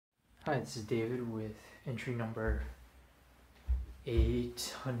Hi, this is David with entry number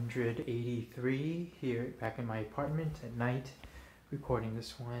 883 here back in my apartment at night, recording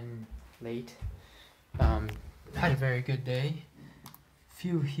this one late. Had a very good day.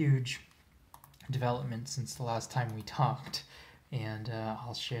 Few huge developments since the last time we talked, and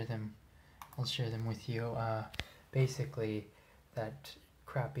I'll share them with you. Basically, that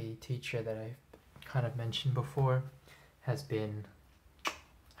crappy teacher that I kind of mentioned before has been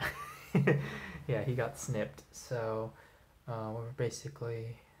yeah, he got snipped, so we're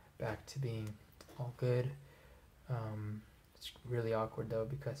basically back to being all good. It's really awkward though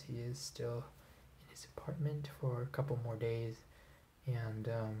because he is still in his apartment for a couple more days, and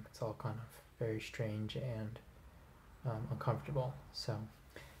it's all kind of very strange and uncomfortable, so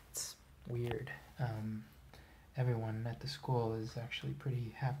it's weird. Everyone at the school is actually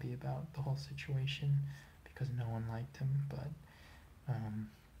pretty happy about the whole situation because no one liked him, but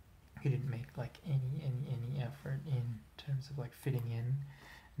he didn't make like any effort in terms of like fitting in,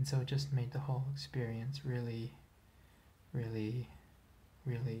 and so it just made the whole experience really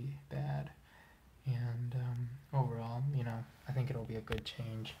bad. And overall, I think it'll be a good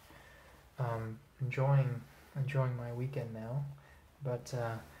change. Enjoying my weekend now, but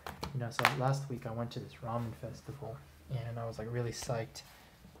so last week I went to this ramen festival and I was like really psyched,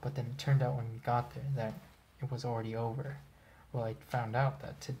 but then it turned out when we got there that it was already over. Well, I found out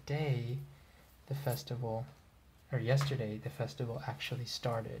that yesterday the festival actually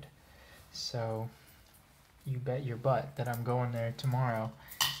started. So you bet your butt that I'm going there tomorrow.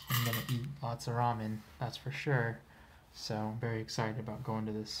 I'm gonna eat lots of ramen, that's for sure. So I'm very excited about going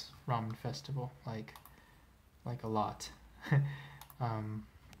to this ramen festival, like a lot.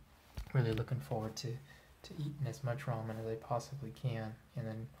 Really looking forward to eating as much ramen as I possibly can, and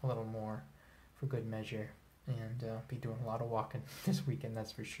then a little more for good measure. And be doing a lot of walking this weekend,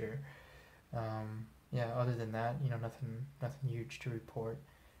 that's for sure. Yeah, other than that, nothing huge to report.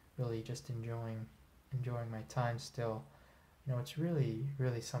 Really just enjoying my time still. It's really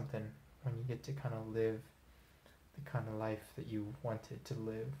something when you get to kind of live the kind of life that you wanted to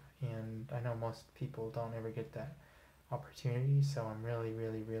live. And I know most people don't ever get that opportunity, so I'm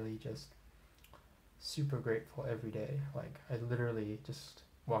really just super grateful every day. Like, I literally just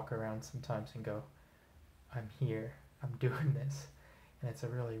walk around sometimes and go, I'm here, I'm doing this, and it's a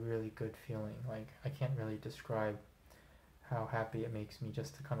really good feeling. Like, I can't really describe how happy it makes me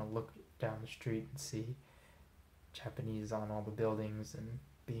just to kind of look down the street and see Japanese on all the buildings, and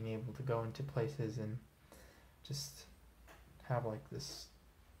being able to go into places and just have like this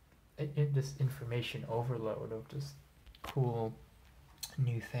information overload of just cool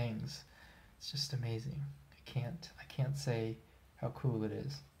new things. It's just amazing. I can't say how cool it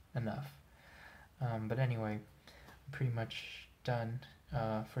is enough. But anyway, I'm pretty much done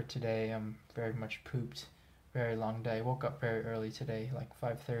for today. I'm very much pooped. Very long day. Woke up very early today, like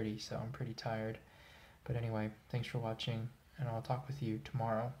 5:30, so I'm pretty tired. But anyway, thanks for watching, and I'll talk with you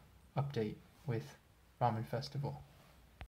tomorrow. Update with Ramen Festival.